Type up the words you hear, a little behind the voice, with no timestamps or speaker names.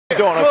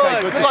doing?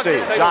 Okay, good to see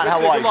you. John,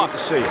 how are you? Good to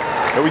see you.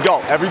 Here we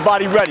go.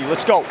 Everybody ready.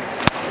 Let's go.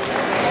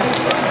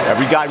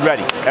 Every guy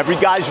ready. Every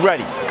guy's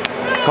ready.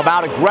 Come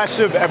out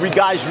aggressive. Every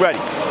guy's ready.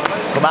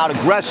 Come out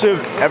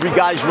aggressive. Every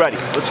guy's ready.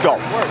 Let's go.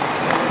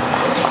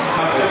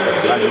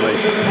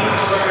 Congratulations.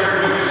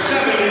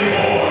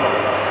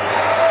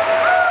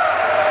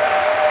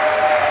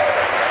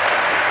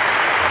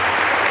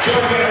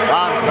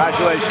 Don,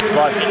 congratulations,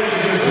 bud.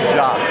 Good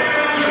job.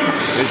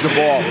 Here's your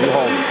ball. You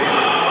hold it.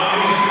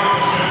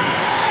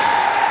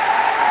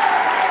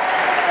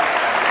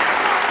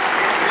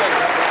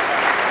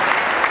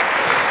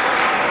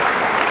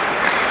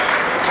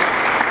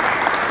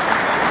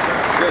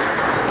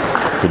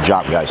 Good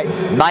job, guys.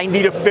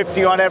 90 to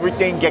 50 on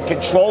everything. Get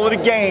control of the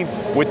game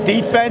with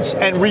defense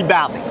and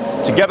rebounding.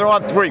 Together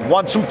on 3.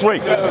 1, 2, 3.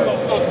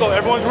 Let's go.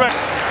 Everyone's ready.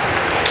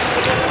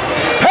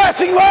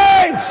 Passing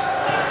lanes!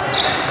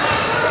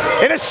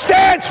 In a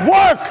stance,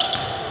 work!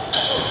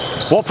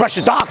 Ball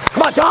pressure, Dom.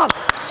 Come on, Dom!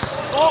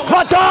 Come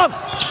on, Dom!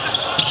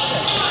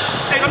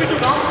 Hey, let me do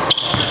Dom.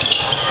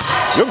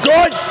 You're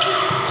good!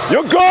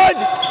 You're good!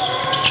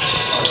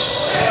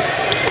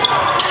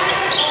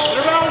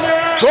 Get around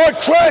there! Good,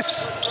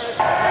 Chris!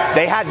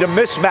 They had the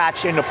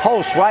mismatch in the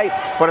post, right?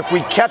 But if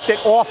we kept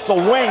it off the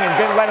wing and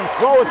didn't let him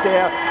throw it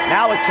there,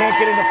 now it can't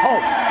get in the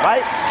post,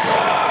 right?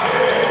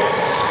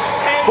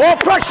 Ball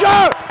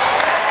pressure!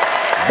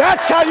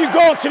 That's how you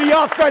go to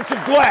the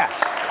offensive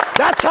glass.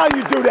 That's how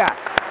you do that.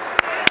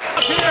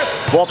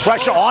 Ball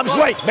pressure, arms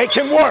length, make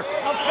him work.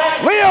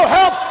 Leo,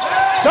 help!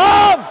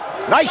 Dom!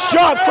 Nice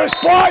job, Chris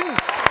Barton.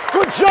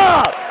 Good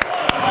job.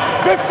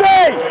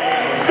 50!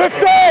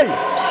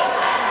 50!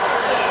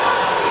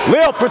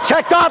 Leo,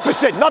 protect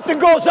opposite. Nothing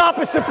goes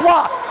opposite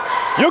block.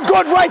 You're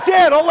good right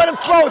there. Don't let him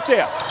throw it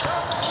there.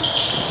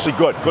 Really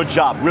good. Good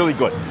job. Really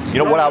good. You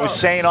know what I was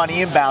saying on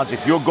the inbounds,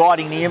 if you're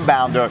guarding the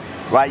inbounder,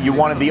 right, you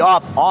want to be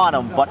up on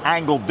them, but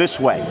angled this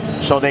way.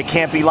 So they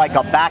can't be like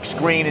a back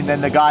screen and then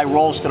the guy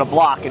rolls to the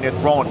block and they're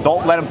throwing.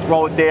 Don't let him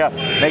throw it there.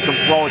 Make him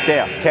throw it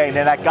there. Okay, and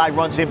then that guy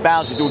runs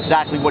inbounds, you do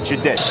exactly what you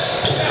did.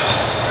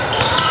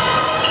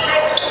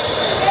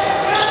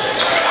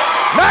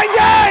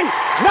 90!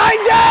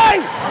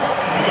 90!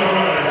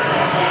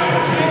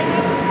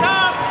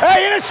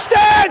 Hey, in a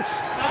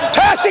stance!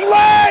 Passing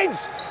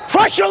lanes!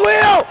 Pressure,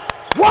 Leo!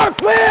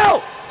 Work,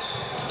 Leo!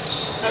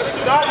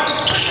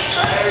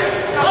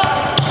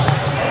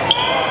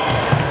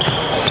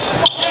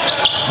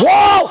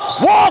 Wall!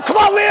 Wall! Come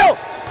on, Leo!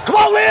 Come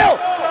on, Leo!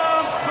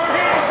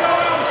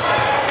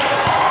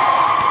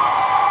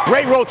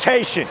 Great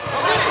rotation.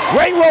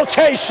 Great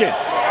rotation.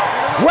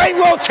 Great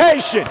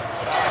rotation.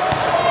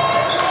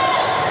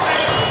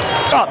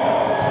 Up.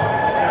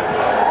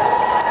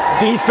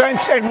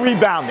 Defense and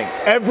rebounding.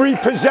 Every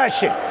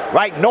possession,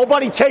 right?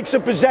 Nobody takes a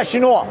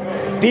possession off.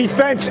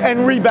 Defense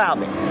and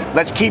rebounding.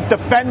 Let's keep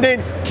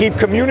defending, keep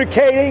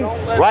communicating,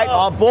 right?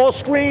 On ball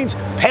screens,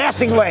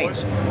 passing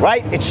lanes,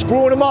 right? It's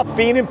screwing them up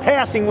being in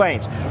passing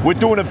lanes. We're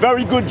doing a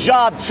very good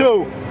job,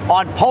 too,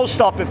 on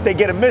post-up if they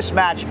get a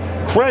mismatch.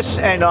 Chris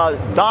and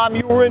Dom,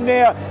 you were in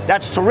there.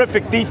 That's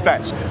terrific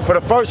defense. For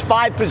the first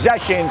 5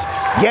 possessions,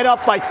 get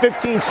up by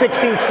 15,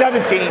 16,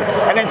 17,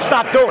 and then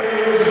stop doing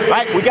it,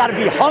 right? We got to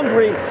be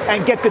hungry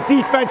and get the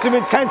defensive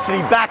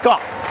intensity back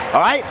up,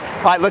 all right?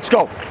 All right, let's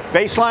go.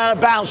 Baseline out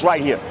of bounds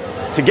right here.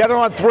 Together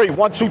on 3.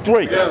 1, 2,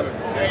 3.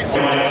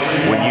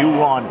 When you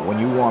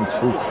run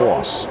through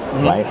cross,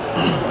 right?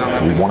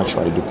 We want to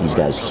try to get these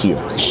guys here.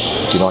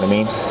 You know what I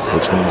mean?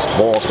 Which means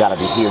ball's got to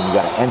be here, and you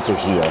got to enter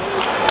here.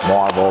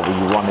 Marv, over,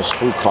 you run this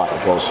through cut,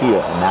 it goes here,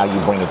 and now you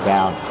bring it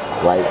down,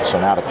 right? So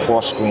now the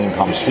cross screen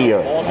comes here,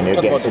 and they're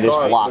getting to this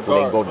block, and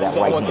they go to that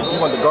right hand. You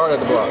want the guard at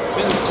the block?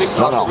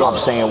 No, I'm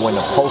saying when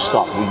the post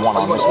up, we want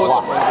on this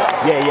block.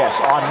 Yeah,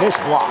 yes, on this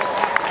block.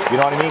 You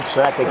know what I mean?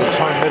 So that they can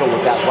turn middle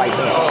with that right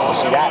hand. You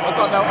see that? I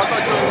thought you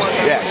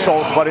were. Yeah,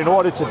 so, but in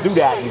order to do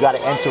that, you got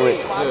to enter it,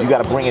 you got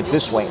to bring it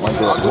this way,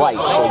 enter it right,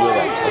 so you're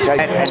okay?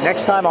 And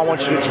next time, I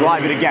want you to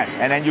drive it again,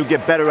 and then you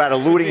get better at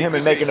eluding him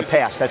and making the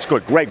pass. That's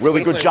good. Great.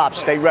 Really good job.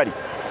 Stay ready.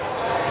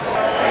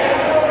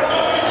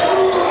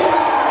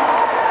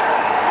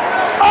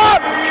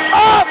 Up!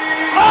 Up!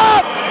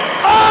 Up!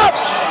 Up!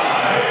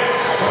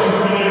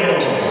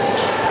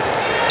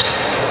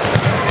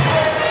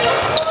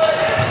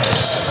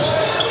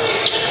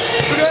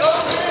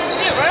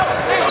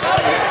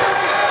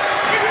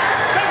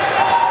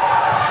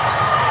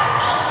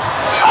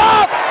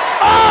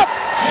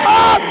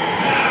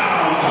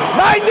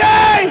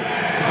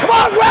 Come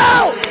on,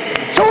 Raul!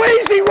 Too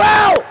easy,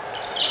 Raul!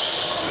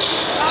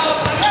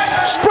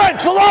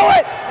 Sprint, below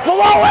it!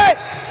 Below it!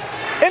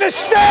 In a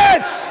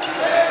stance!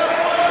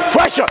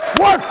 Pressure!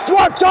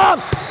 Work,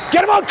 Dom!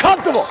 Get him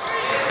uncomfortable!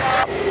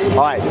 All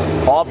right,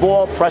 our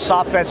ball, press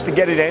offense to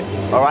get it in,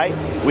 all right?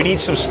 We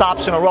need some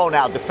stops in a row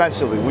now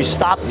defensively. We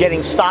stopped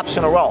getting stops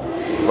in a row,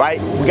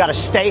 right? We got to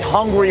stay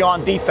hungry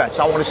on defense.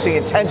 I want to see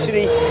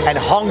intensity and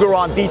hunger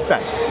on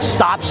defense.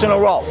 Stops in a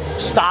row.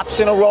 Stops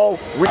in a row.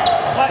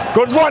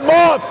 Good run,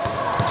 Marv!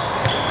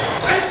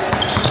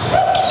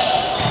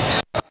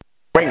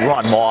 Great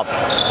run, Marv.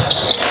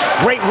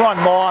 Great run,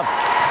 Marv.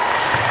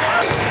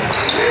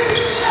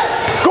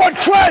 Good,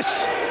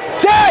 Chris!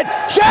 Dead!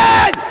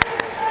 Dead!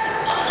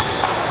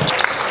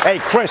 Hey,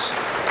 Chris,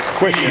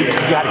 you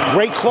had a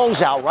great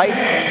closeout,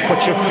 right?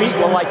 But your feet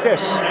were like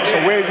this. So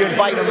where are you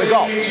inviting them to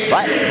go?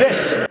 Right?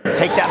 This.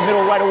 Take that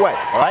middle right away,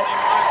 all right?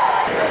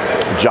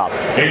 Good job.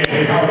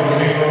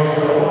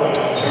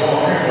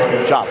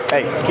 Good job.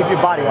 Hey, keep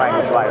your body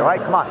language right, all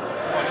right? Come on.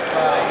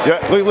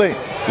 Yeah, Lee,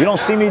 you don't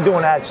see me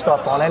doing that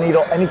stuff on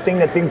anything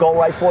that didn't go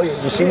right for you.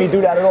 You see me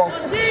do that at all?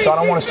 So I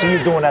don't want to see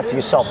you doing that to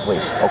yourself,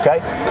 please, okay?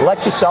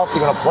 Collect yourself.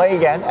 You're going to play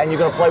again, and you're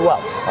going to play well,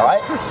 all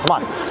right?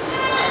 Come on.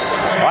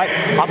 All right?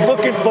 I'm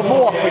looking for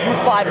more for you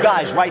 5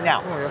 guys right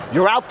now.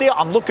 You're out there,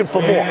 I'm looking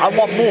for more. I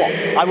want more.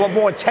 I want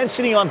more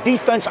intensity on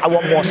defense. I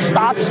want more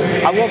stops.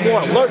 I want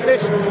more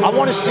alertness. I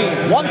want to see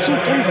 1, 2,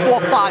 3,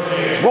 4,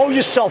 5. Throw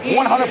yourself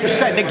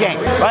 100% in the game.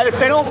 Right? If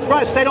they don't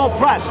press, they don't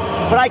press.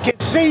 But I can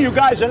see you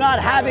guys are not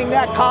having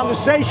that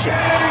conversation.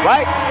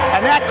 Right?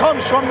 And that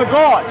comes from the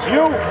guards.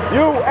 You,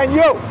 and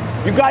you.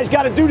 You guys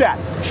got to do that.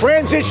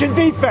 Transition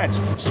defense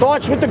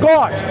starts with the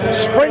guards.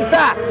 Sprint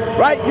back,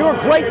 right? You're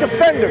a great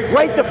defender,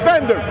 great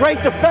defender,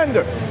 great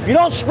defender. If you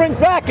don't sprint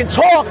back and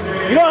talk,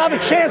 you don't have a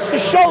chance to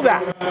show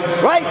that,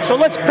 right? So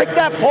let's pick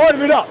that part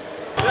of it up.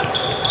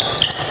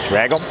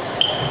 Drag him.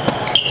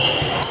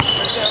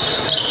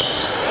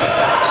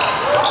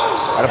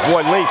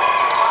 Attaboy, Leaf.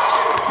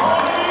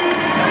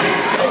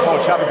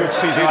 Coach, have a good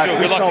season. All right,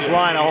 please tell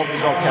Brian I hope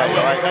he's okay,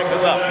 all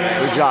right?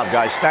 Good job,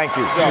 guys. Thank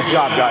you. Good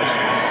job, guys.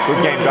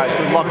 Good game, guys.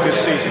 Good luck this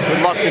season.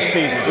 Good luck this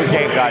season. Good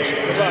game, guys.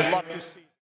 Good luck this season.